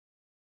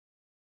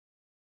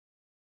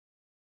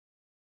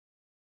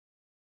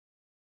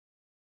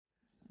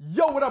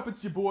Yo, what up?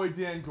 It's your boy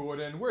Dan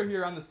Gordon. We're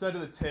here on the set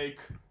of The Take.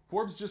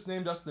 Forbes just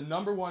named us the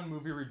 #1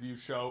 movie review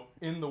show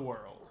in the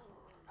world.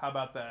 How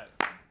about that?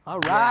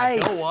 All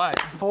right. Yeah, go what?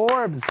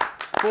 Forbes.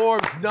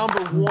 Forbes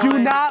 #1. Do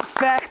not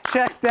fact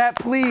check that,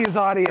 please,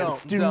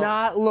 audience. Do Don't.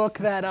 not look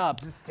that up.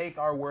 Just take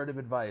our word of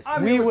advice.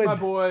 I'm here with my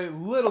boy,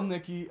 Little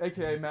Nicky,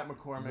 a.k.a. Matt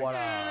McCormick. What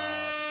up?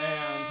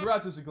 And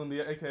Horatiu,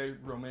 Zglimbea, a.k.a.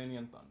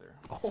 Romanian Thunder.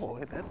 Oh,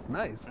 that's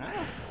nice.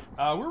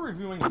 We're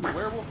reviewing a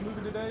werewolf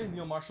movie today,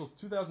 Neil Marshall's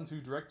 2002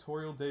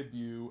 directorial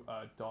debut,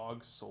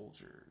 Dog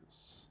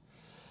Soldiers.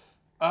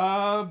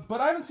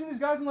 But I haven't seen these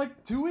guys in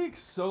like 2 weeks,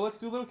 so let's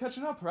do a little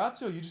catching up.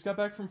 Horatiu, you just got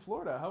back from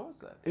Florida. How was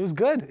that? It was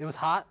good. It was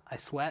hot. I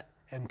sweat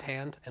and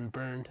tanned and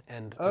burned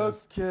and.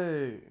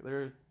 Okay,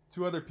 there are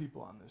 2 other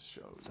people on this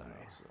show. Sorry.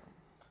 So.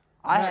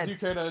 Matt, do you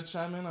care to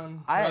chime in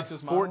on I had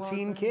Horatiu's 14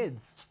 monologue?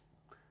 kids.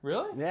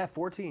 Really? Yeah,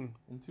 14.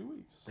 In 2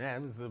 weeks. Yeah,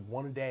 it was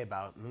one a day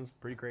about. It was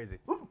pretty crazy.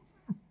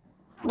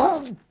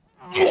 Oh,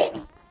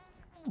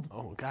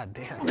 god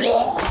damn.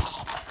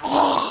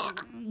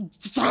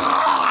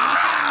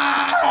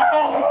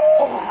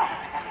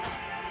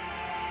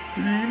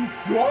 Theme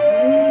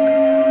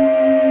song!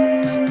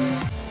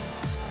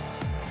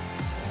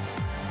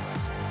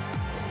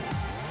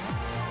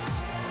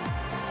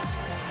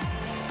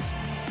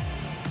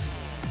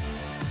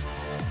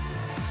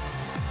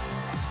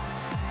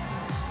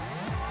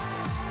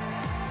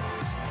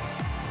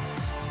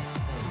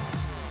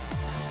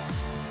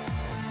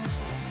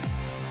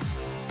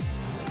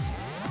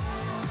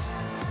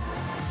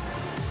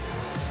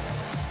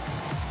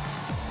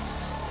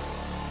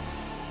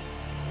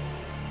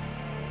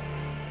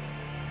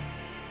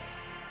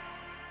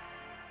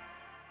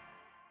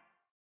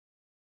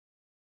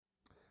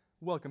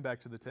 Welcome back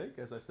to The Take.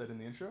 As I said in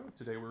the intro,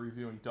 today we're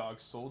reviewing Dog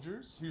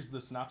Soldiers. Here's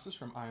the synopsis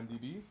from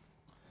IMDB.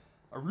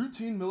 A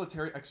routine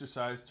military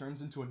exercise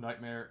turns into a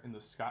nightmare in the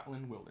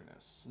Scotland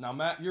wilderness. Now,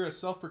 Matt, you're a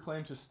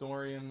self-proclaimed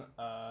historian.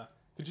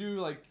 Could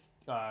you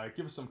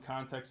give us some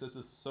context as to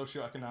the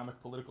socioeconomic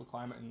political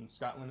climate in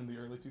Scotland in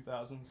the early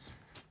 2000s?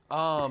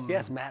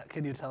 Yes, Matt,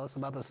 can you tell us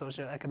about the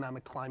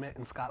socioeconomic climate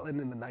in Scotland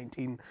in the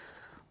 19...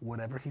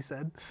 whatever he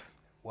said?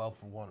 Well,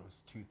 for one, it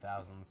was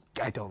 2000s.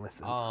 I don't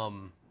listen.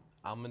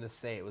 I'm going to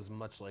say it was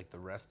much like the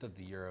rest of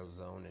the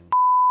Eurozone, and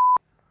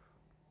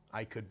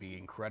I could be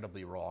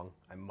incredibly wrong.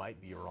 I might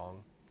be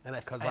wrong.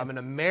 Because I'm an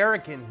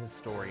American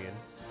historian,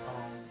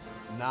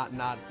 not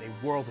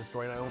a world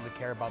historian. I only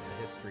care about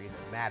the history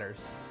that matters.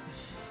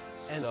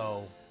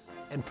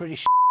 And pretty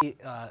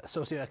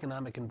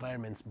socioeconomic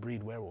environments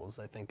breed werewolves.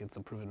 I think it's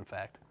a proven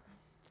fact.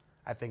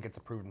 I think it's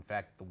a proven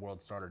fact the world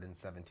started in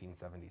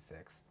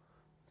 1776.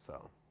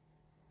 So.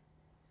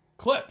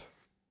 Clip!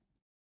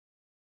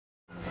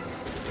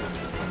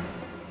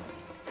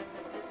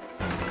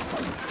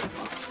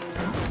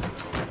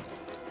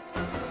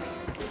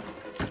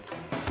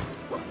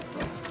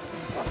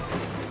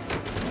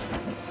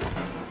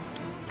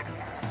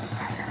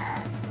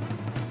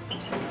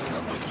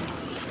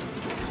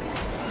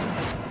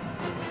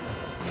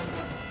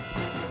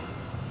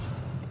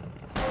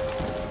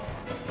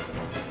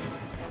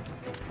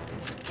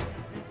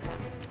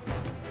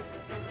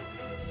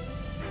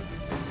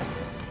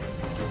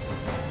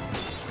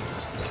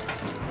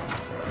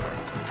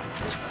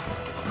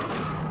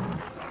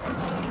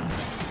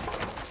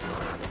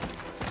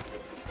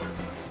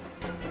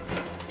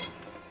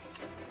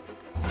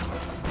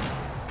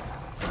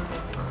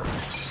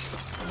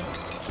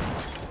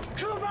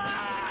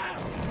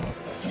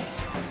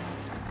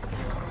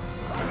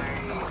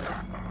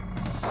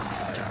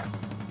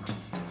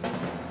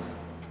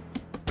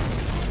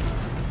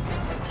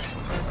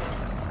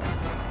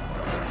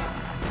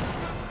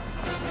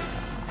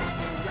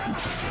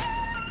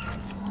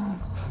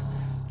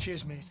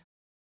 Cheers, mate.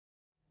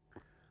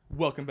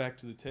 Welcome back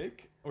to The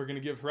Take. We're going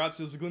to give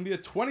Horatiu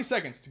Zglimbea 20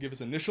 seconds to give us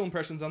initial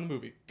impressions on the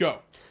movie. Go.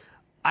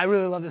 I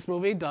really love this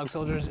movie. Dog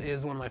Soldiers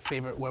is one of my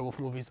favorite werewolf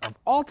movies of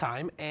all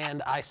time,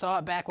 and I saw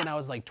it back when I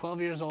was like 12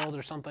 years old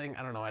or something.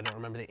 I don't know. I don't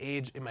remember the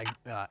age. In my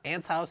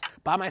aunt's house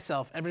by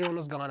myself. Everyone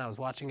was gone. I was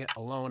watching it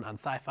alone on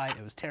Sci-Fi.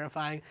 It was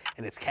terrifying,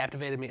 and it's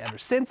captivated me ever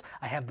since.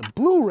 I have the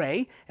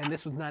Blu-ray, and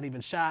this was not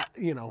even shot,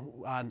 you know,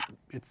 on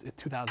it's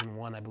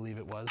 2001, I believe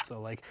it was.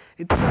 So like,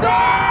 it's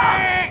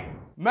Stop!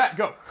 Matt,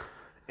 go.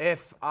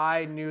 If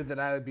I knew that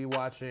I would be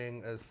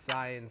watching a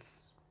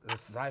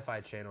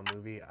Sci-Fi Channel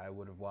movie, I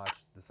would have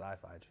watched the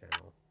Sci-Fi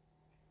Channel.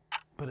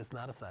 But it's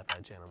not a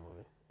Sci-Fi Channel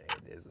movie.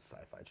 It is a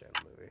Sci-Fi Channel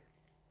movie.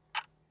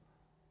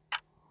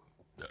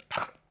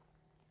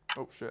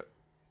 Oh, shit.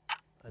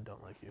 I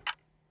don't like you.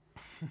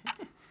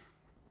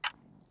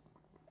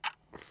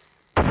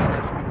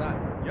 That should be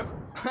time.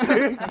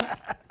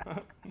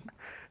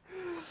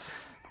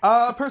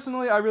 Yep.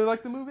 Personally, I really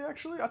liked the movie,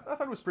 actually. I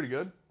thought it was pretty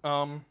good.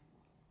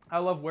 I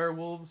love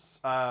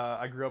werewolves.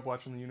 I grew up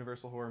watching the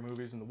Universal horror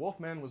movies, and the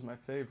Wolfman was my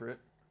favorite,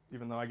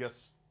 even though I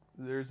guess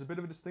there's a bit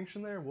of a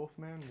distinction there,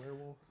 Wolfman,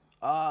 werewolf.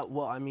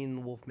 Well, I mean,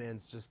 the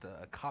Wolfman's just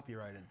a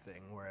copyrighted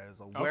thing, whereas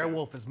a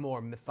werewolf is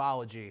more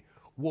mythology.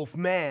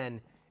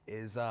 Wolfman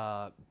is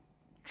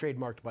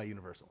trademarked by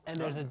Universal. And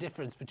there's a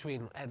difference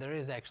between, there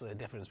is actually a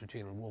difference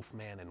between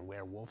Wolfman and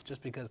werewolf,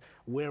 just because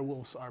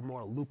werewolves are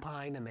more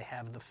lupine and they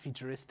have the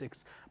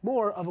futuristics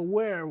more of a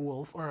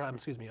werewolf, or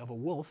excuse me, of a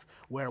wolf,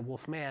 where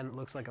Wolfman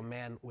looks like a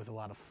man with a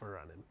lot of fur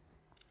on him.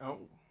 Oh,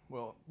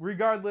 well,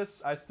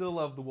 regardless, I still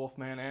love the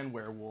Wolfman and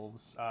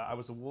werewolves. I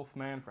was a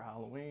Wolfman for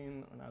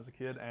Halloween when I was a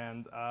kid,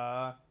 and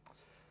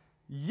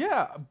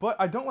yeah, but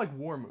I don't like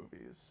war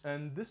movies.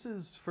 And this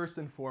is first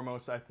and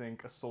foremost, I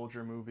think, a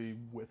soldier movie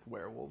with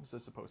werewolves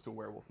as opposed to a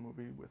werewolf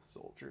movie with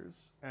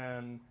soldiers.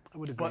 And I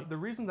would agree. But the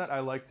reason that I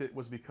liked it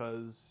was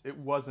because it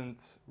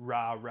wasn't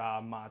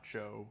rah-rah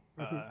macho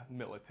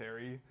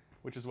military,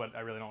 which is what I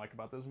really don't like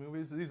about those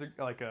movies. These are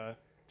like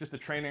just a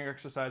training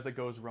exercise that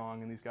goes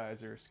wrong, and these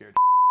guys are scared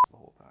the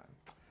whole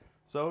time.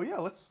 So yeah,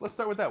 let's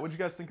start with that. What did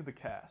you guys think of the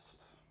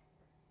cast?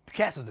 The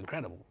cast was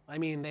incredible. I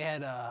mean, they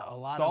had a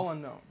lot of... It's all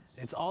unknowns.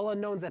 It's all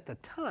unknowns at the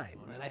time,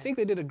 and I think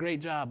they did a great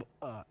job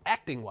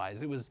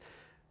acting-wise. It was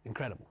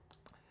incredible.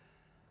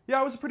 Yeah,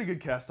 it was a pretty good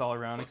cast all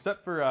around,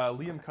 except for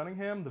Liam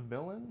Cunningham, the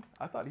villain.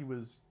 I thought he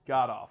was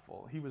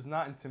god-awful. He was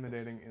not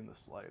intimidating in the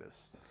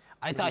slightest.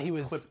 I thought he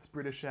was... clipped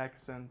British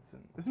accent.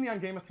 And, isn't he on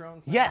Game of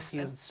Thrones now? Yes, he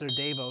is Sir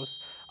Davos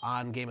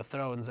on Game of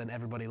Thrones, and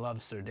everybody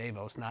loves Sir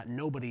Davos. Not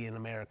nobody in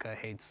America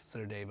hates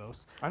Sir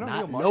Davos. I know Not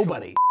Neil Marshall.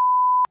 nobody.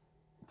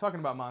 Talking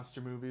about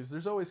monster movies,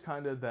 there's always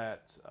kind of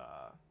that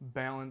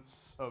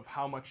balance of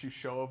how much you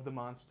show of the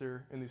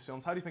monster in these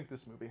films. How do you think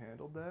this movie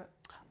handled that?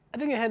 I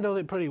think it handled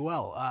it pretty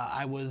well.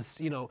 I was,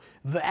 you know,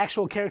 the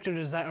actual character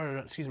design, or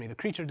excuse me, the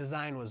creature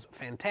design was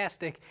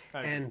fantastic,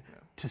 and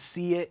to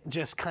see it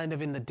just kind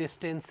of in the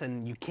distance,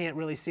 and you can't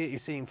really see it. You're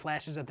seeing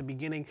flashes at the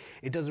beginning.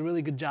 It does a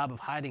really good job of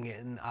hiding it.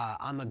 And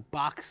on the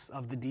box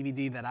of the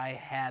DVD that I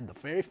had, the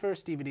very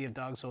first DVD of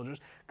Dog Soldiers,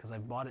 because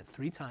I've bought it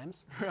 3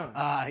 times.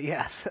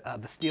 Yes,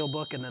 the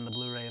Steelbook and then the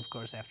Blu-ray, of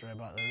course, after I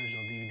bought the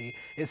original DVD.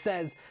 It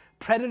says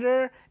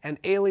Predator and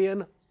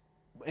Alien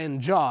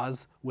and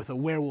Jaws with a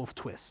werewolf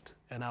twist.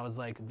 And I was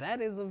like, that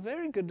is a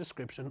very good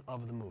description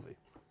of the movie.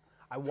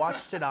 I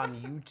watched it on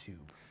YouTube.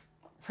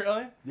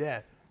 Really? Yeah.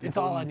 It's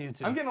all on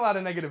YouTube. I'm getting a lot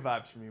of negative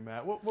vibes from you,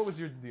 Matt. What was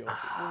your deal? What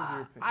was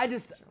your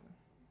opinion?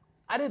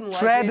 I didn't like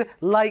Tread it.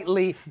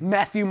 lightly,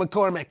 Matthew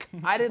McCormick.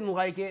 I didn't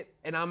like it,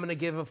 and I'm gonna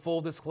give a full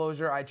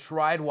disclosure. I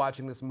tried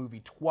watching this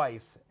movie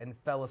twice and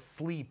fell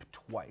asleep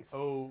twice.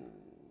 Oh.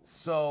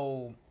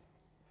 So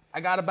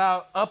I got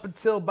up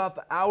until about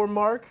the hour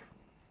mark,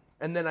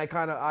 and then I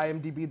kind of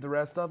IMDb'd the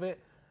rest of it.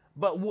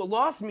 But what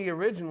lost me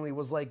originally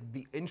was like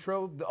the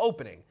intro, the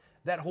opening.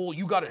 That whole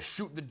you gotta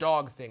shoot the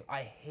dog thing.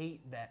 I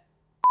hate that.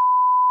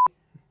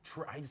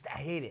 I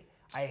hate it.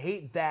 I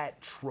hate that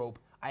trope.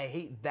 I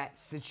hate that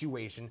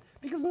situation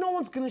because no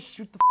one's gonna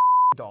shoot the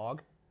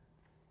dog.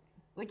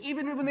 Like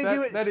even when they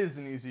do it, that is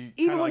an easy,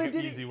 even kind when of like they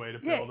an did easy way to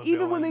build yeah, a even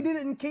villain. when they did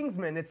it in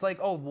Kingsman, it's like,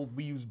 oh, well,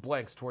 we use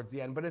blanks towards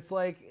the end, but it's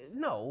like,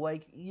 no,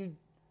 like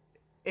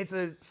it's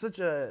such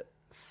a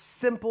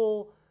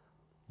simple,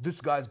 this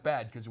guy's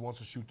bad because he wants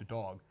to shoot the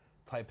dog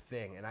type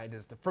thing, and I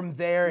just from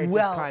there it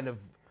just kind of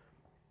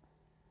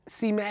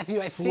see Matthew,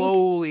 I think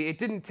slowly. It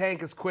didn't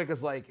tank as quick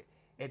as like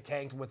it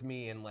tanked with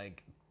me in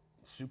like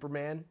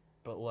Superman,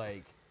 but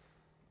like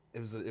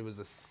it was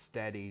a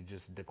steady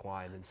just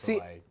decline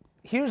until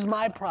here's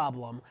my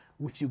problem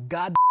with you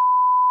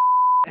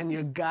and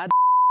your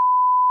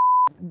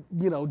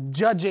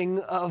judging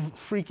of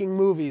freaking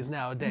movies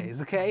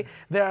nowadays, okay?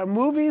 There are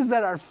movies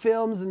that are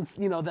films and,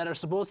 that are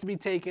supposed to be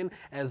taken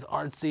as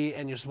artsy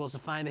and you're supposed to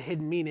find a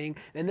hidden meaning.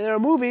 And there are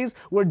movies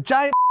where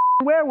giant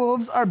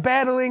werewolves are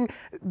battling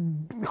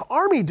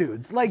army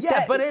dudes. Like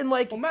yeah, but in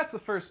like... Well, Matt's the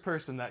first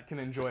person that can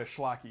enjoy a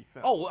schlocky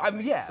film. Oh,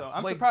 yeah. So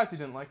I'm like, surprised he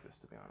didn't like this,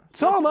 to be honest.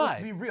 So am I.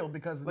 Let's be real,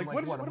 because like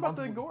what about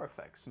the gore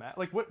effects, Matt?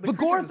 Like what the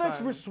gore effects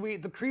were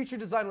sweet. The creature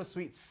design was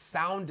sweet.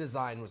 Sound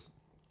design was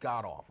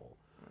god-awful.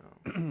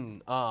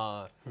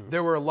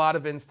 There were a lot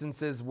of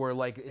instances where,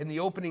 like, in the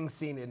opening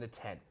scene in the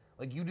tent,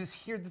 like, you just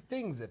hear the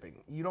thing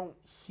zipping. You don't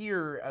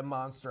hear a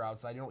monster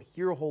outside. You don't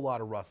hear a whole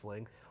lot of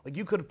rustling. Like,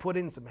 you could have put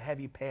in some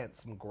heavy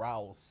pants, some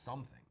growls,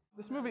 something.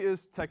 This movie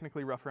is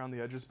technically rough around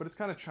the edges, but it's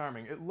kind of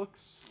charming. It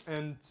looks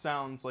and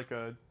sounds like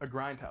a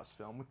Grindhouse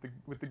film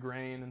with the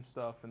grain and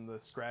stuff and the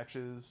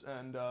scratches.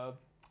 And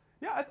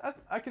yeah,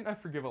 I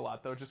forgive a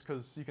lot though, just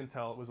because you can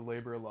tell it was a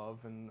labor of love,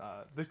 and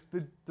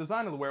the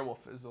design of the werewolf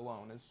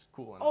alone is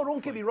cool. Oh,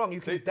 don't get me wrong.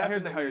 You can definitely... I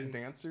heard they hired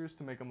dancers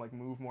to make them like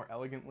move more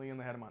elegantly, and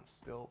they had them on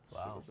stilts.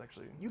 Wow. So it was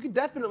actually... You can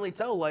definitely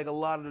tell like a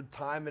lot of the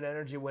time and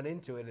energy went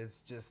into it.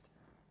 It's just,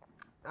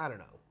 I don't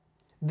know.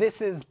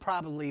 This is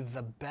probably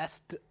the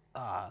best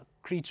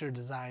creature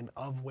design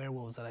of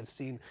werewolves that I've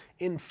seen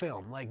in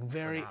film. Like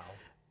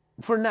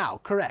for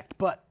now, correct.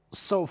 But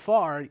so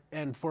far,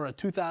 and for a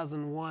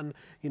 2001,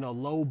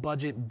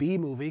 low-budget B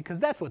movie, because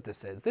that's what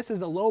this is. This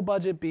is a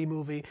low-budget B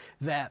movie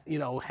that,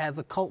 has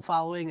a cult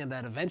following and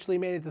that eventually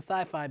made it to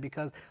sci-fi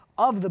because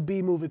of the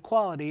B movie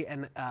quality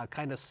and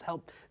kind of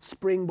helped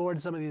springboard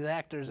some of these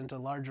actors into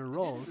larger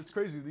roles. It's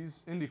crazy.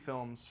 These indie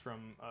films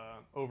from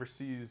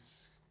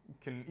overseas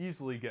can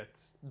easily get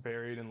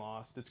buried and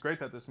lost. It's great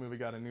that this movie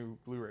got a new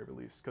Blu-ray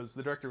release, because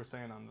the director was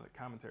saying on the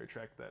commentary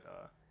track that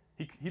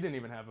he didn't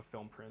even have a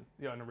film print,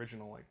 an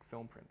original like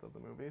film print of the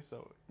movie.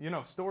 So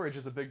storage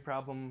is a big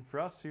problem for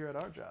us here at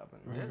our job,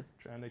 and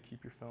trying to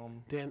keep your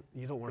film. Dan,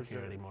 you don't work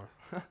here anymore.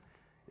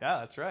 Yeah,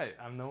 that's right.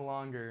 I'm no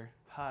longer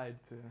tied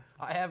to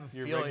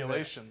your feeling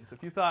regulations.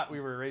 If you thought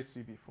we were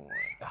racy before.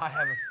 I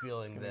have a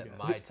feeling that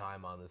my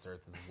time on this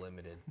earth is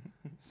limited,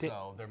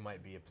 so there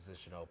might be a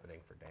position opening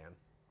for Dan.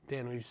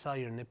 Dan, we saw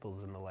your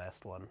nipples in the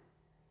last one.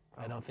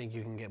 I don't think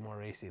you can get more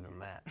racy than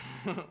that.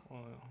 Well,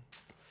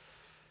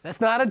 That's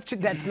not a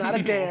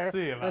dare. We'll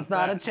see about That's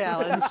not that. a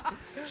challenge.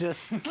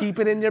 Just keep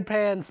it in your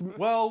pants.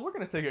 well, we're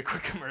going to take a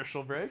quick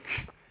commercial break.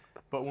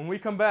 But when we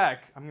come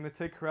back, I'm going to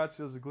take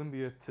Horatiu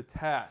Zglimbea to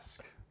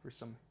task for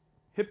some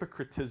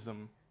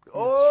hypocritism he's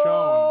shown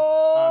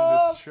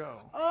on this show.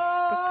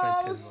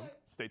 Hypocritism.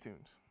 Stay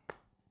tuned.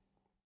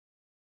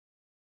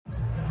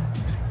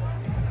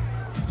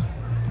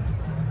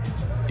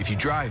 If you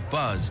drive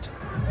buzzed,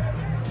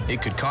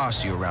 it could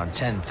cost you around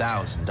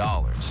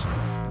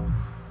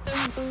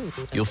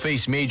 $10,000. You'll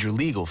face major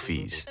legal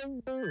fees,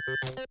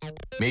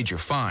 major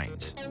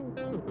fines,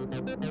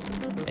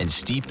 and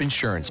steep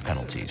insurance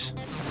penalties.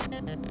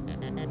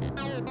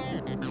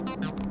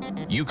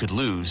 You could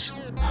lose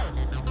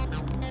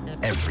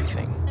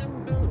everything.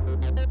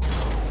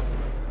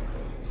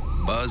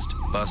 Buzzed,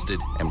 busted,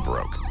 and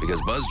broke,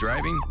 because buzz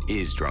driving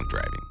is drunk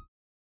driving.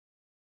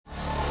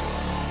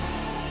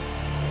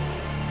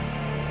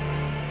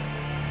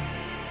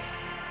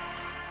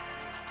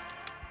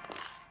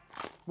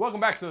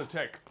 Welcome back to The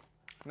Take.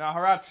 Now,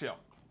 Horatiu,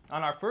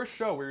 on our first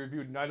show, we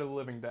reviewed Night of the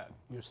Living Dead.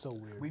 You're so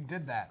weird. We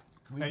did that.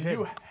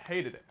 You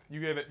hated it.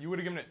 You would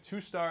have given it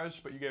 2 stars,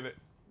 but you gave it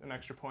an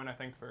extra point, I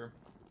think, for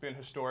being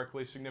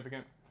historically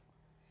significant.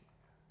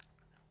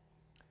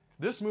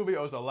 This movie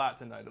owes a lot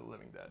to Night of the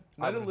Living Dead.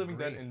 Night of the Living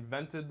Dead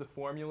invented the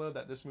formula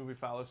that this movie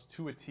follows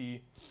to a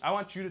T. I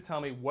want you to tell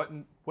me what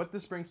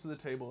this brings to the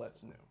table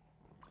that's new.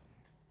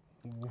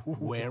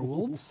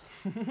 Werewolves?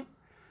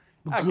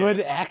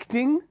 Good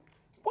acting?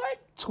 What?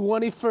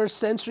 21st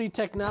century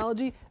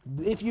technology?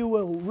 If you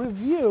will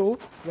review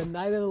the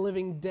Night of the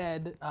Living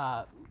Dead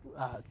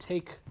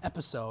take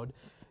episode,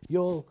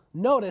 you'll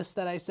notice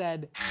that I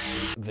said,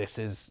 this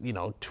is,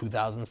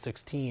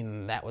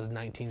 2016, that was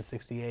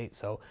 1968,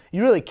 so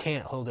you really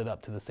can't hold it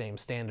up to the same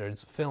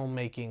standards.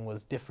 Filmmaking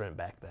was different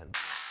back then.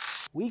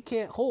 We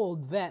can't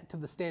hold that to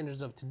the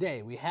standards of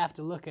today. We have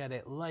to look at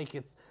it like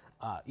it's,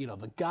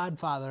 the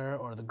godfather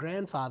or the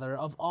grandfather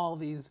of all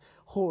these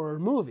horror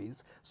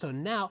movies. So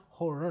now,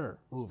 horror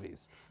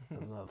movies.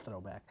 That's another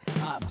throwback.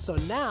 So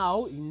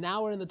now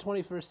we're in the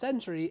 21st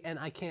century, and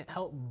I can't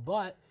help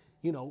but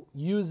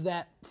use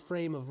that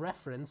frame of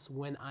reference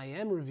when I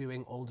am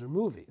reviewing older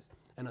movies.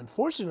 And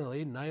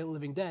unfortunately, Night of the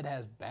Living Dead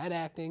has bad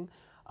acting,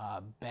 I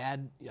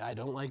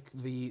don't like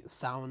the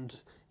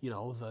sound,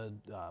 the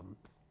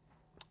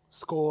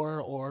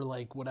score or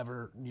like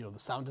whatever, the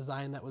sound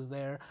design that was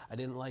there. I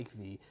didn't like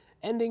the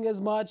ending as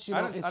much.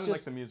 I didn't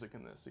like the music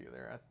in this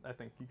either. I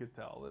think you could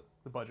tell that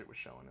the budget was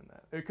showing in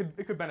that.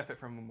 It could benefit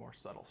from a more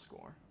subtle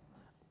score.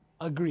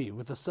 Agree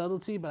with the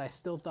subtlety, but I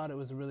still thought it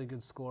was a really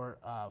good score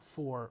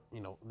for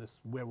this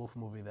werewolf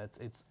movie.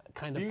 It's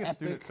kind of Being epic. a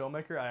student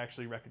filmmaker, I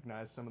actually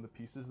recognized some of the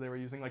pieces they were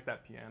using, like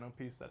that piano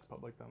piece that's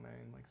public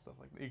domain, like stuff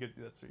like that. You could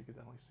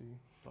definitely see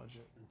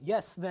budget.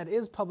 Yes, that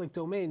is public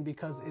domain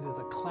because it is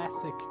a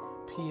classic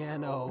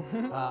piano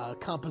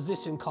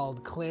composition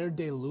called Clair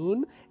de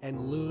Lune, and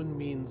Lune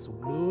means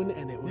moon,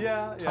 and it was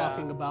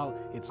talking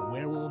about it's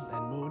werewolves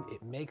and moon.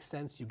 It makes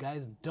sense. You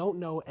guys don't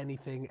know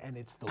anything, and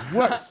it's the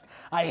worst.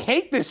 I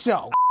hate this show.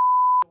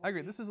 I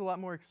agree. This is a lot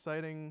more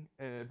exciting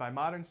by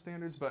modern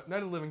standards, but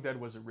Night of the Living Dead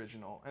was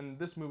original, and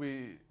this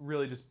movie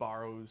really just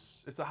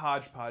borrows. It's a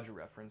hodgepodge of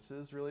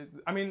references, really.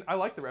 I mean, I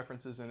like the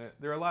references in it.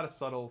 There are a lot of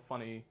subtle,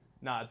 funny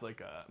nods,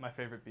 like my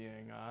favorite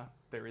being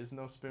 "There is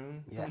no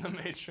spoon" from The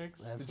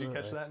Matrix. Absolutely. Did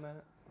you catch that,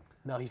 Matt?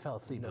 No, he fell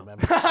asleep.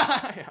 Remember?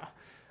 Yeah,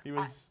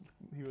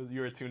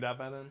 you were tuned out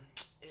by then.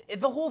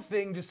 The whole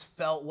thing just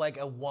felt like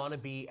a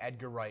wannabe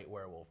Edgar Wright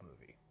werewolf movie.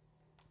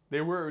 They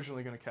were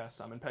originally going to cast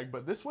Simon Pegg,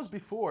 but this was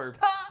before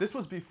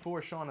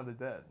Shaun of the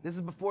Dead. This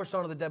is before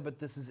Shaun of the Dead, but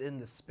this is in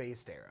the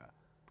spaced era.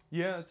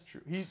 Yeah, that's true.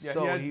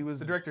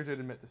 The director did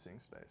admit to seeing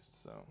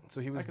Spaced,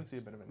 so he was I can see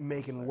a bit of it.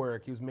 Making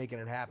work. He was making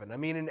it happen. I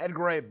mean, and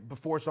Edgar Wright,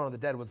 before Shaun of the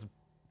Dead, was a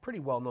pretty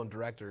well-known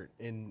director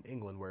in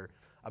England, where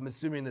I'm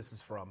assuming this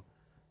is from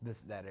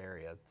that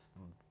area. It's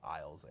the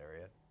Isles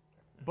area.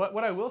 But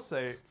what I will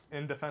say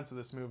in defense of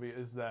this movie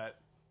is that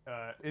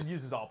it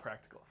uses all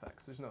practical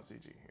effects. There's no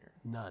CG here.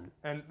 None.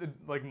 And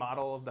the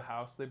model of the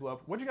house they blew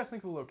up. What do you guys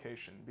think of the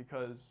location?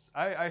 Because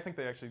I think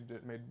they actually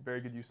made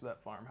very good use of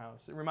that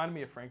farmhouse. It reminded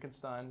me of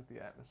Frankenstein with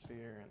the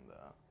atmosphere, and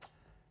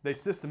they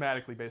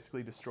systematically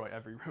basically destroy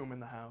every room in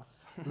the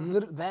house.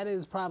 That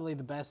is probably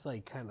the best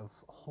kind of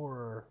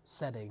horror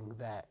setting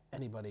that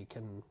anybody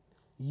can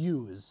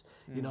use.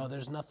 You know,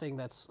 there's nothing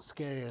that's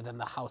scarier than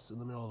the house in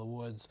the middle of the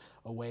woods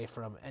away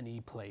from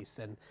any place.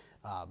 And,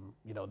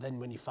 you know, then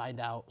when you find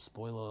out,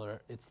 spoiler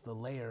alert, it's the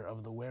lair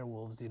of the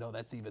werewolves, you know,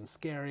 that's even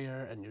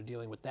scarier, and you're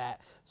dealing with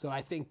that. So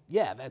I think,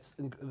 yeah, that's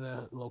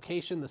the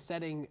location, the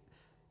setting.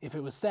 If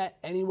it was set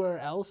anywhere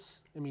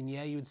else, I mean,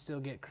 yeah, you would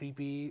still get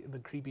the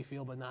creepy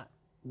feel, but not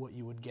what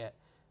you would get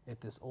at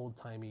this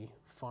old-timey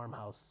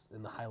farmhouse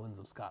in the Highlands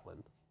of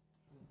Scotland.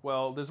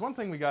 Well, there's one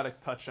thing we got to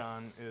touch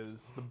on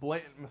is the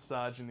blatant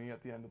misogyny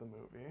at the end of the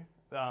movie.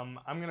 I'm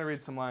going to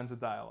read some lines of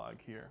dialogue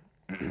here.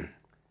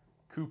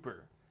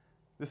 Cooper.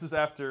 This is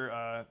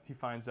after he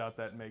finds out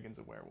that Megan's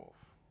a werewolf.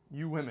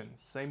 You women,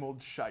 same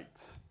old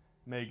shite.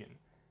 Megan.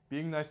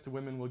 Being nice to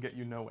women will get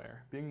you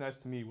nowhere. Being nice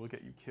to me will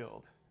get you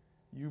killed.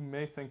 You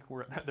may think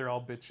that they're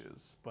all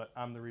bitches, but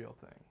I'm the real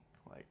thing.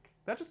 Like,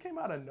 that just came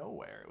out of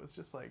nowhere. It was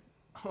just like,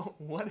 oh,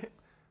 what?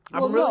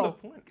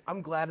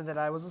 I'm glad that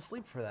I was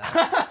asleep for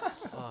that.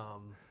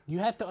 You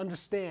have to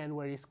understand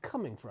where he's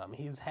coming from.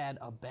 He's had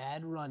a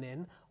bad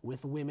run-in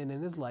with women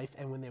in his life,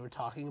 and when they were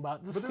talking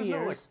about the fears, there's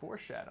no like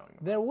foreshadowing.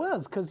 There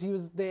was,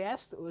 because they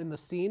asked in the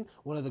scene,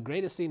 one of the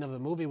greatest scenes of the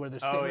movie, where they're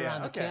sitting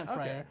around the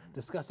campfire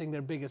discussing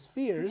their biggest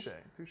fears.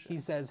 Touche. He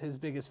says his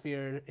biggest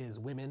fear is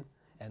women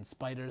and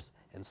spiders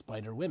and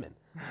spider women.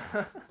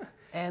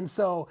 And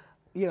so,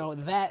 you know,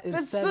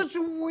 that's such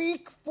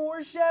weak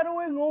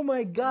foreshadowing. Oh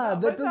my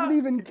God, that doesn't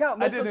even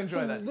count. I did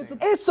enjoy that scene.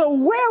 It's a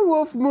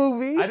werewolf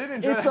movie. I did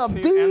enjoy it's that a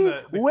scene.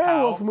 B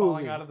werewolf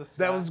movie.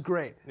 That was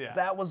great. Yeah.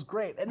 That was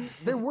great. And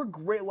there were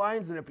great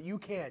lines in it, but you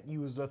can't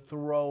use a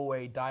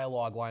throwaway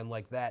dialogue line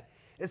like that.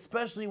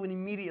 Especially when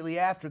immediately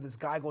after this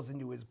guy goes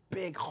into his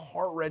big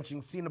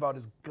heart-wrenching scene about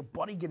his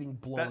buddy getting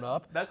blown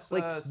up. That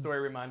story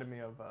reminded me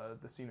of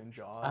the scene in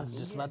Jaws. I was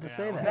just about to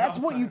say that. That's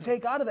what you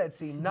take out of that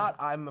scene, not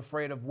I'm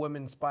afraid of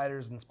women,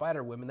 spiders, and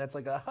spider women. That's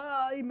like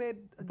he made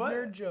a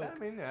nerd joke. I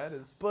mean, yeah, it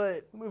is.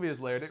 But the movie is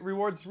layered. It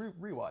rewards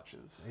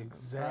rewatches.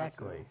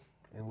 Exactly.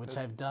 And which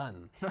I've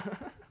done.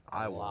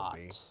 I a won't lot.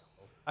 be.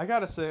 I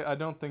gotta say, I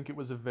don't think it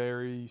was a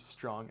very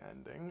strong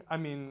ending. I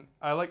mean,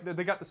 I like that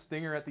they got the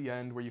stinger at the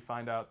end where you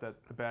find out that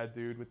the bad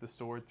dude with the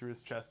sword through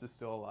his chest is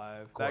still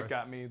alive. That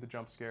got me, the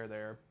jump scare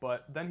there.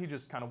 But then he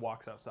just kind of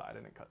walks outside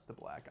and it cuts to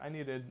black. I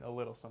needed a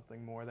little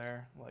something more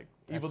there. Like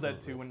Evil Dead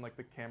 2 when like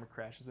the camera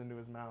crashes into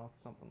his mouth,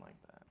 something like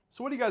that.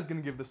 So what are you guys gonna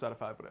give this out of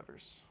 5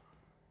 whatevers?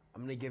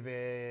 I'm gonna give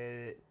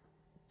it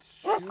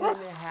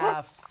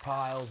 2.5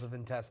 piles of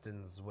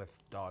intestines with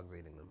dogs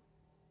eating them.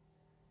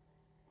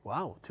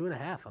 Wow,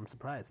 2.5. I'm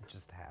surprised.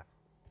 Just half.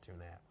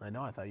 2.5. I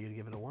know, I thought you'd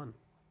give it a 1.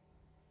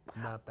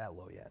 Not that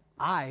low yet.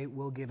 I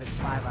will give it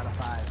 5 out of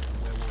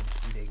 5.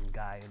 Werewolves eating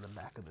guy in the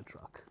back of the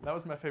truck. That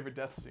was my favorite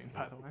death scene,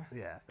 by the way.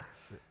 Yeah.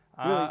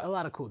 Really, a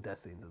lot of cool death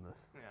scenes in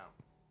this. Yeah.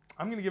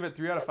 I'm going to give it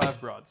 3 out of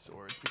 5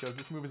 broadswords because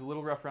this movie's a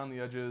little rough around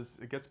the edges.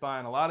 It gets by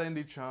on a lot of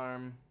indie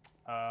charm.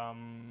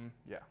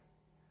 Yeah.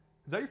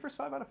 Is that your first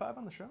 5 out of 5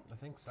 on the show? I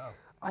think so.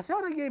 I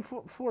thought I gave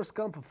Forrest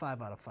Gump a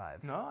 5 out of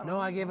 5. No,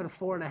 I gave it a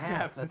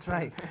 4.5. That's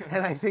right.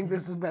 And I think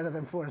this is better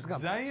than Forrest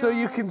Gump. Damn. So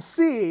you can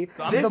see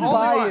I'm the the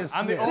bias.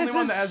 I'm the only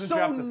one that hasn't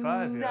dropped a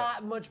 5 yet.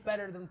 Not much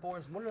better than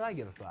Forrest. What did I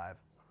give a 5?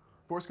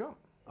 Forrest Gump.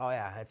 Oh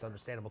yeah, that's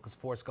understandable because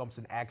Forrest Gump's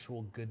an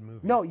actual good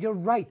movie. No, you're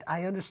right.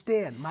 I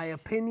understand. My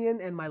opinion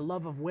and my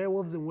love of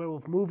werewolves and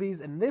werewolf movies,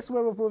 and this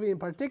werewolf movie in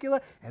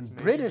particular, and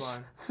British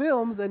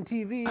films and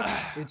TV,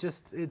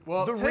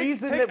 Well, the take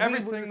reason that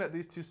everything that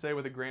these two say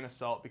with a grain of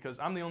salt because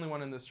I'm the only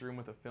one in this room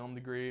with a film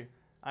degree.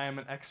 I am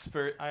an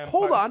expert.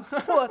 Hold on.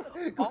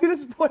 We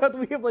just point out that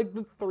we have like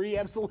the 3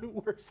 absolute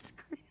worst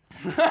degrees.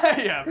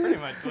 Yeah, pretty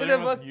much. They're the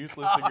most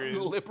useless degrees.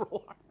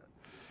 Liberal.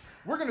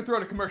 We're gonna throw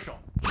in a commercial.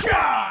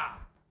 Yeah!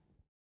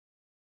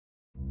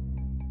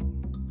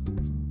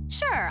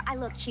 Sure, I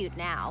look cute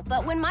now,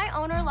 but when my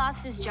owner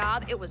lost his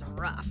job, it was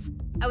rough.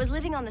 I was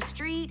living on the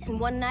street, and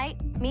one night,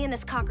 me and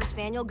this Cocker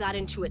Spaniel got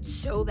into it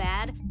so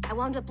bad, I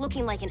wound up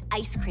looking like an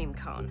ice cream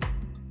cone.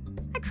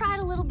 I cried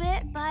a little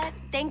bit, but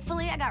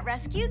thankfully I got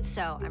rescued,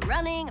 so I'm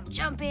running, I'm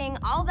jumping,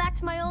 all back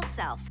to my old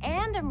self,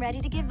 and I'm ready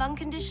to give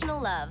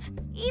unconditional love,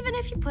 even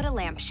if you put a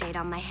lampshade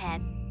on my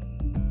head.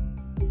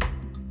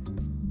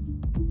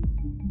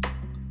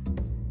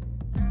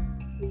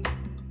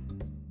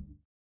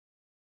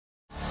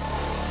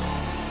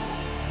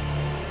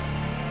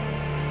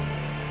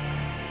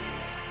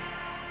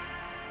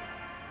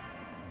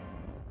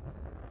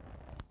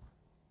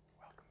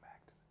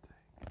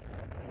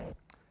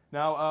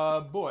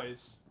 Now,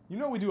 boys, you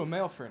know we do a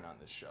Mailfern on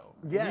this show.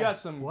 Yeah. We got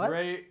some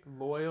great,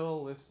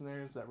 loyal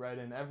listeners that write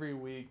in every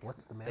week.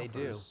 What's the Mailfern? They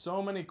do.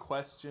 So many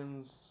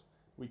questions.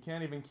 We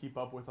can't even keep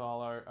up with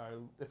all our...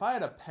 If I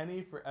had a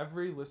penny for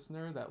every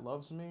listener that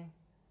loves me,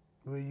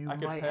 I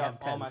could pay off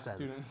all my student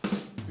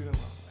loans.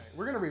 Right.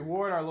 We're going to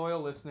reward our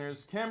loyal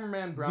listeners.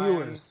 Cameraman Brian.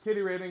 Viewers.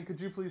 Kitty Rating,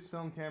 could you please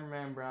film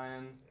Cameraman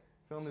Brian?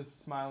 Film his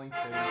smiling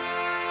face.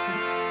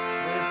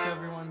 Wave to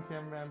everyone,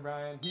 Cameraman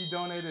Brian. He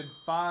donated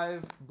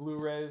 5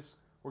 Blu-rays.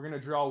 We're going to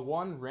draw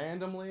one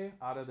randomly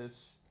out of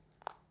this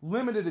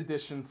limited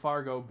edition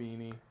Fargo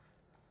beanie.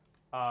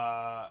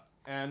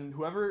 And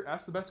whoever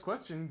asks the best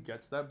question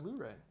gets that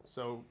Blu-ray.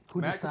 So,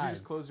 Who Matt, could you decides?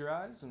 just close your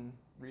eyes and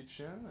reach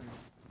in? And...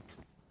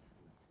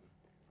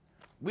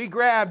 We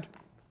grabbed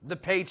The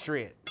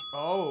Patriot,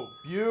 Oh,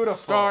 beautiful.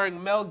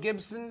 starring Mel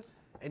Gibson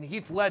and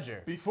Heath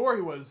Ledger. Before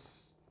he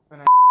was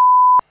an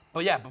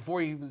But yeah,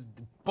 before he was,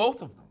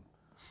 both of them.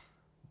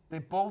 They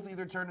both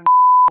either turned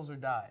into or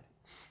died.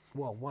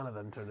 Well, one of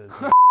them turned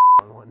into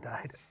and one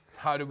died.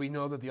 How do we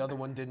know that the other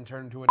one didn't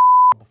turn into a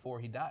before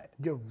he died?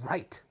 You're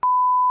right.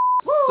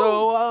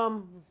 So,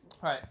 All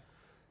right.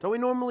 don't we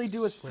normally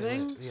do a Wait,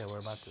 thing? wait. Yeah, we're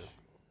about to.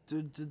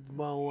 Do Do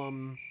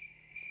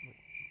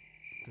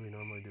we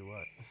normally do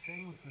what? the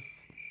thing with the...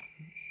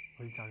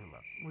 What are you talking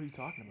about? What are you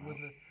talking about?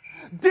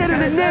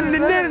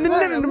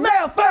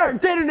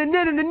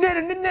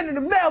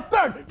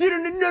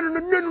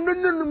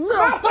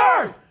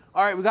 Mailfern!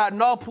 All right, we got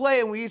an all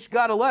play and we each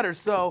got a letter.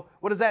 So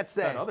what does that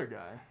say? That other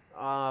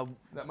guy.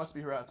 That must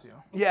be Horatiu.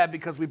 Yeah,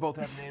 because we both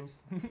have names.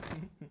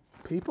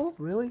 People?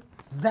 Really?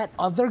 That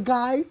other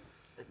guy?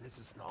 This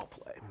is an all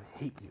play. I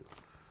hate you.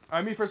 All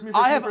right, me first, me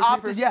first, I me have first, me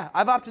opted. first. Yeah,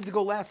 I've opted to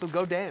go last. So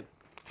go, Dan.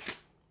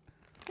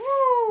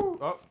 Woo!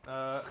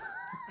 Oh,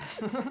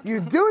 You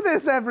do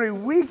this every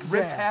week,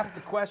 Rip Dan. half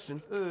the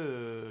question.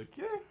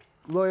 okay.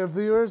 Loyal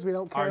viewers, we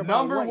don't care Our about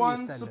number what one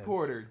you send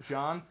supporter,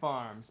 John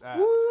Farms, asks,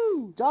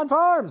 in. Woo! John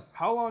Farms.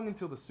 how long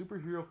until the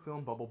superhero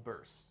film bubble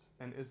bursts?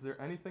 And is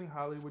there anything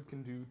Hollywood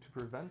can do to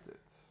prevent it?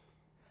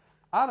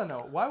 I don't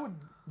know. Why would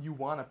you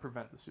want to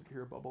prevent the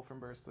superhero bubble from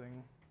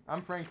bursting?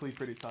 I'm frankly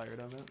pretty tired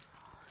of it.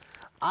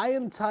 I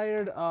am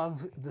tired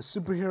of the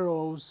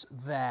superheroes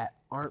that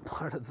aren't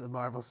part of the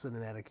Marvel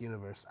Cinematic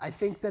Universe. I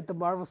think that the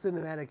Marvel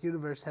Cinematic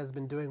Universe has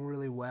been doing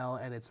really well,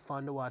 and it's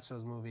fun to watch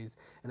those movies.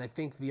 And I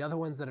think the other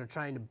ones that are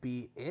trying to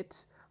beat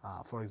it,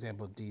 for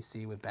example,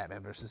 DC with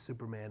Batman vs.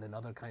 Superman and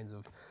other kinds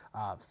of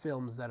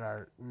films that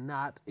are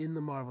not in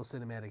the Marvel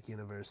Cinematic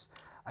Universe,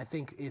 I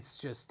think it's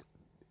just,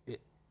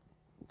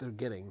 they're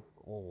getting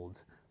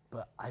old.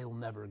 But I'll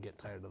never get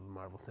tired of the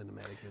Marvel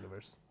Cinematic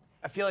Universe.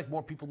 I feel like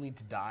more people need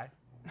to die.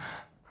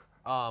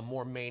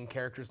 More main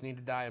characters need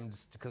to die. I'm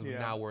just because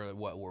now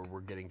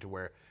we're getting to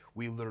where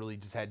we literally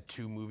just had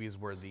 2 movies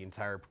where the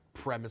entire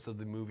premise of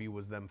the movie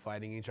was them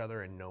fighting each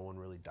other and no one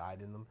really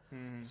died in them.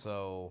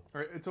 So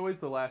It's always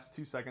the last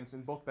 2 seconds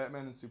in both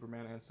Batman and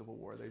Superman and Civil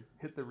War. They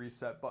hit the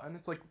reset button.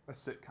 It's like a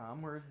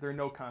sitcom where there are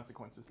no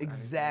consequences to anything.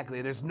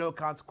 exactly, there's no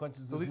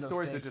consequences. So there's these no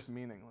stories are stakes. just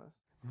meaningless.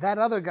 That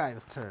other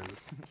guy's turn.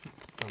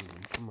 Son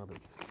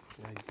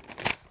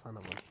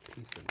of a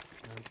piece of...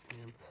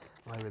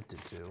 Well, I ripped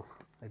it too.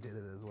 I did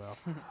it as well.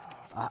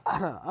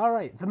 All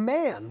right. The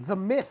man, the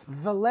myth,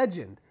 the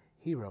legend.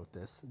 He wrote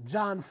this.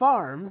 John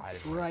Farms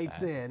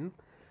writes in,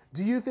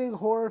 do you think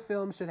horror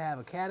films should have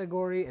a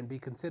category and be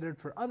considered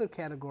for other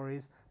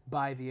categories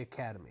by the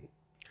Academy?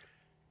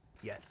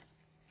 Yes.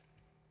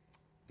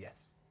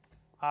 Yes.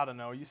 I don't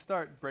know. You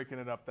start breaking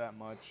it up that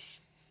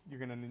much, you're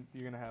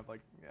gonna have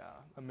like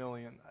a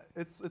million.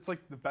 It's like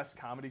the best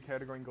comedy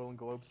category in Golden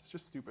Globes. It's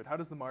just stupid. How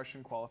does The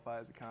Martian qualify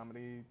as a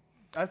comedy?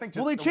 I think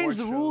just Well, they changed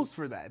the award rules shows-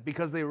 for that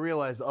because they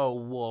realized, oh,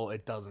 well,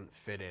 it doesn't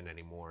fit in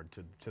anymore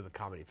to the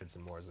comedy. It fits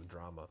in more as a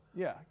drama.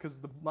 Yeah, because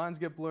the lines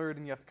get blurred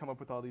and you have to come up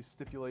with all these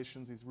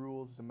stipulations, these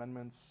rules, these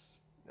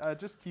amendments.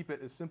 Just keep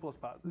it as simple as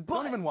possible.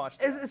 Don't even watch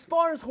that. As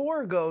far as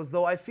horror goes,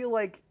 though, I feel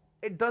like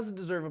it does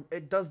deserve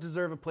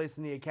a place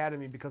in the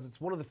Academy because it's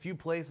one of the few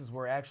places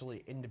where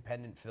actually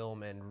independent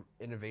film and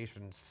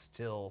innovation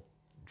still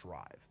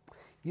drive.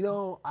 You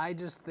know, I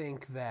just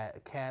think that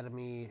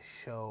Academy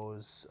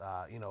shows,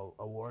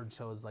 award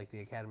shows like the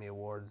Academy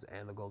Awards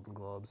and the Golden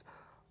Globes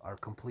are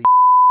complete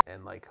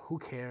and like, who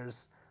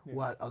cares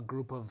what a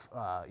group of,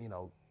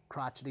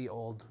 crotchety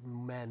old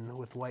men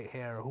with white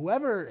hair,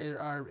 whoever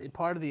are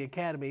part of the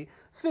Academy,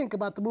 think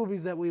about the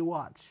movies that we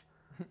watch.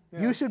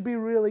 You should be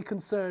really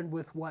concerned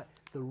with what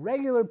the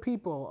regular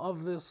people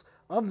of this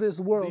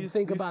world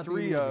think about the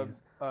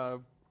movies.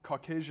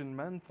 Caucasian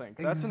men think.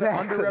 That's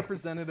Exactly. an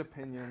underrepresented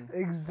opinion.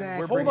 Exactly.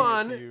 We're Hold bringing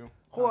on. it to you.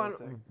 Hold I on. don't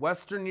think.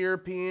 Western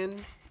European,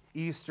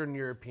 Eastern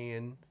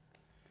European.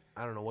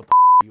 I don't know what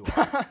the you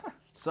are.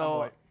 So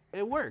white.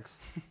 it works.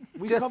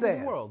 We Just cover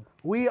saying. the world.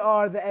 We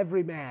are the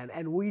everyman,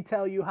 and we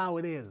tell you how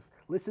it is.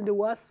 Listen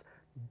to us.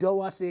 Don't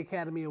watch the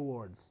Academy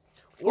Awards.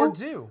 Or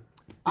do.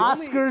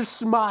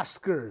 Oscars,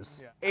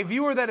 schmoskers. A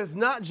viewer that is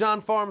not John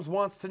Farms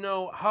wants to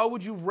know, how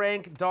would you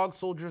rank Dog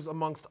Soldiers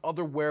amongst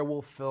other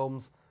werewolf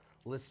films?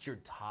 List your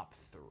top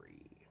 3.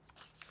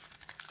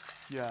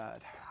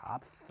 God.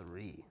 Top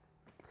 3.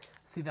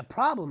 See, the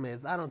problem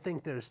is, I don't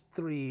think there's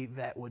 3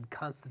 that would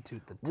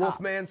constitute the top.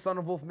 Wolfman, Son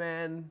of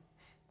Wolfman.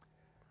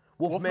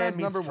 Wolfman Wolfman's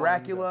meets number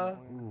Dracula.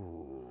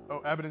 1,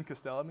 oh, Abbott and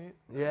Costello meet?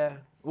 Yeah.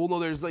 Well, no,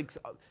 there's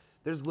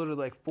literally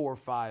like 4 or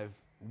 5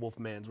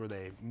 Wolfmans where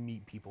they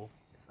meet people.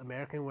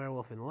 American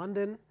Werewolf in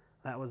London.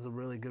 That was a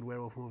really good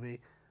werewolf movie.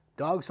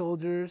 Dog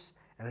Soldiers.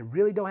 And I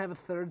really don't have a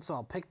third, so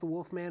I'll pick the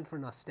Wolfman for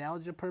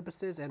nostalgia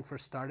purposes and for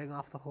starting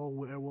off the whole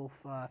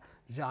werewolf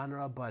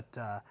genre. But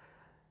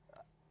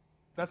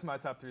That's my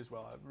top 3 as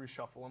well. I'd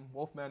reshuffle them.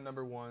 Wolfman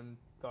number 1,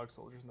 Dog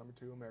Soldiers number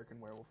 2, American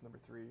Werewolf number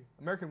 3.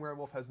 American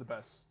Werewolf has the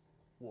best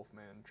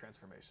Wolfman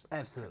transformation.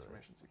 Absolutely.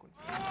 Transformation sequence.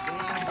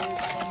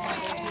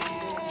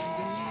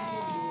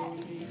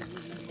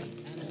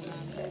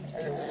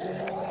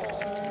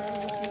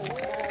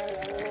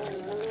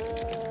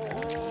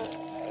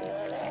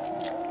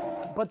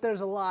 But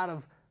there's a lot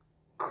of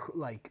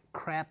like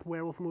crap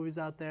werewolf movies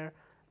out there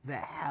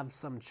that have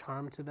some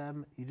charm to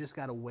them. You just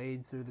gotta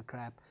wade through the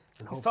crap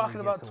and He's hopefully talking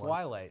get about to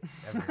Twilight,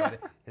 everybody.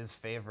 His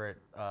favorite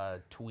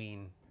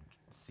tween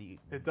seat.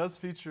 It does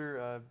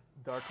feature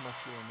dark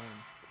muscular men.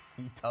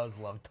 He does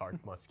love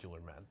dark muscular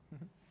men.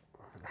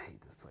 I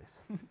hate this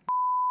place.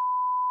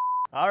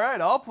 All right,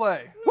 I'll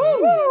play.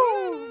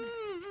 Woo!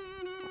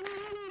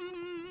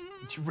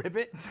 Did you rip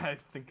it? I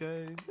think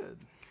I did.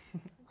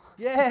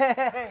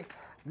 Yay!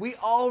 We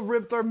all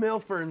ripped our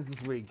Mailferns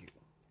this week.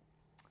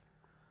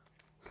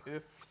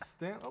 If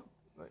Stan,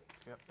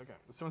 yep, okay.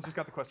 This one's just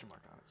got the question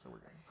mark on it, so we're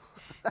good.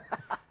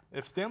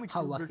 If Stanley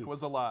How Kubrick lucky.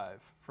 was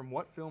alive, from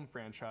what film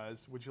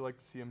franchise would you like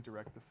to see him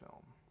direct the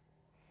film?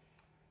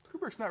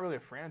 Kubrick's not really a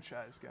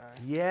franchise guy.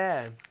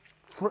 Yeah.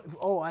 I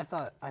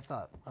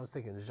was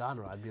thinking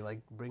genre. I'd be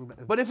like, bring back.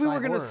 But if we try were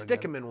going to horror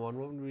stick again. him in one,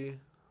 what would we...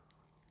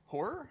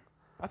 Horror?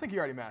 I think he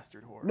already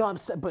mastered horror. No,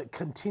 but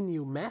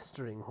continue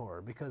mastering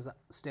horror because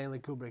Stanley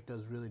Kubrick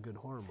does really good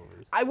horror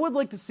movies. I would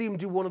like to see him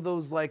do one of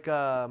those, like,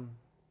 VHS,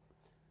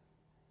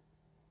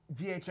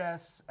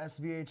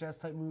 SVHS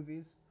type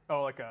movies.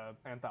 Oh, like a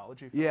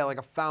anthology film? Yeah, like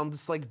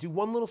just like do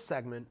one little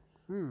segment.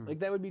 Like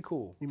that would be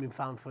cool. You mean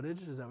found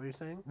footage? Is that what you're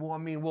saying? Well, I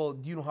mean,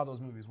 you know how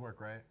those movies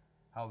work, right?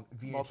 How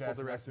Multiple VHS and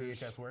directors.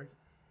 SVHS worked?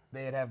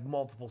 They'd have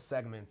multiple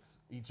segments,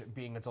 each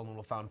being its own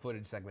little found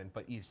footage segment,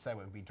 but each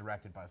segment would be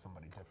directed by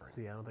somebody different.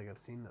 See, I don't think I've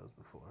seen those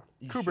before.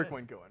 You Kubrick should.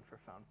 wouldn't go in for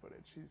found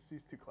footage.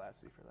 He's too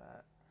classy for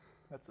that.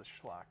 That's a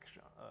schlock.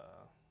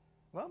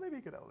 Well, maybe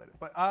he could elevate it.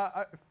 But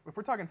if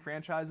we're talking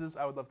franchises,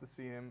 I would love to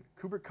see him.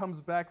 Kubrick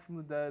comes back from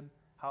the dead.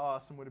 How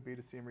awesome would it be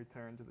to see him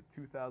return to the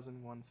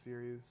 2001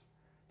 series?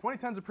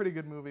 2010's a pretty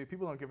good movie.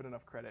 People don't give it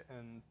enough credit.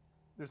 And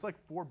there's like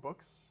 4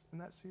 books in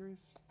that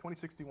series.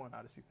 2061,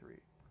 Odyssey 3.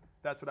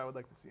 That's what I would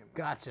like to see him in.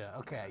 Gotcha.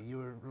 Okay, you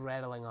were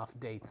rattling off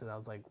dates, and I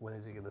was like, when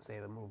is he going to say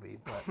the movie?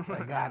 But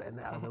I got it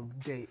now. The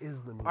date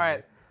is the movie. All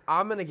right,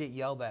 I'm going to get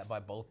yelled at by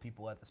both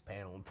people at this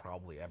panel and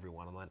probably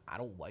everyone online. I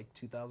don't like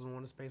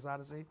 2001: A Space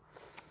Odyssey.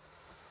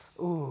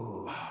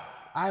 Ooh.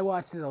 I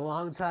watched it a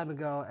long time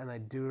ago, and I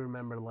do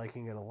remember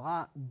liking it a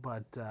lot,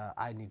 but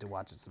I need to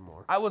watch it some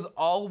more. I was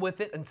all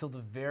with it until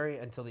the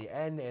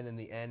end, and in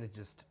the end, it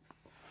just...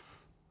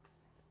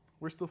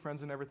 We're still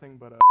friends and everything,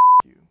 but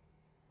you.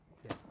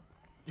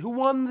 Who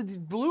won the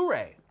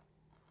Blu-ray?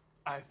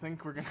 I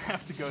think we're going to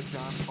have to go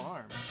John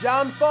Farms.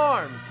 John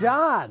Farms.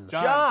 John!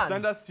 John,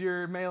 send us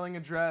your mailing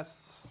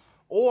address.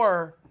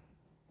 Or,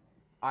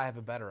 I have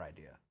a better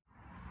idea.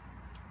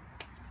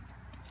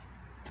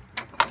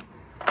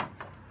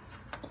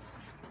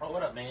 Oh,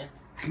 what up, man?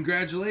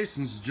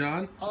 Congratulations,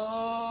 John.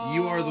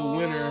 You are the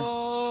winner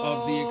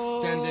of the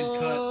extended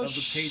cut of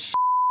the Patreon.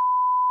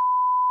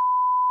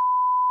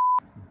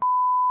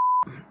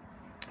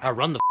 I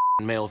run the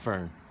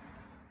Mailfern.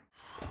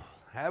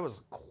 That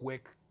was a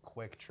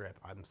quick trip.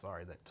 I'm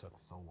sorry that took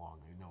so long.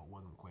 You know, it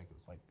wasn't quick. It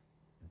was like,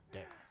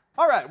 damn.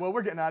 All right, well,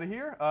 we're getting out of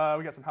here.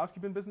 We got some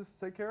housekeeping business to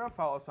take care of.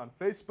 Follow us on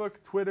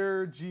Facebook,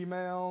 Twitter,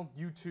 Gmail,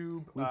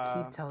 YouTube. We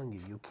keep telling you,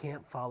 you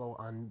can't follow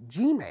on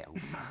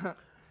Gmail.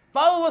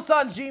 Follow us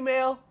on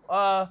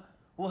Gmail.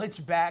 We'll hit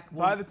you back.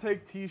 Buy the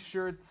Take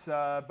t-shirts,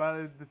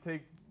 buy the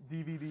Take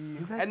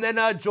DVD. And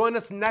then join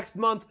us next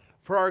month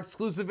for our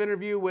exclusive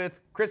interview with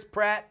Chris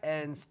Pratt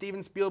and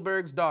Steven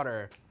Spielberg's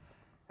daughter.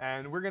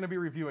 And we're going to be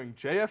reviewing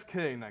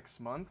JFK next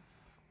month.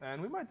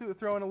 And we might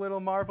throw in a little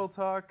Marvel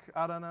talk.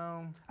 I don't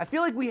know. I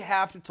feel like we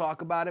have to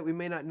talk about it. We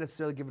may not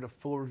necessarily give it a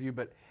full review,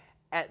 but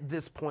at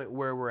this point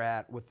where we're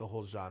at with the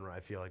whole genre, I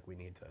feel like we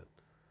need to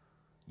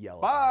yell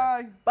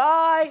about it.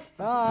 Bye.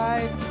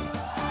 Bye. Bye.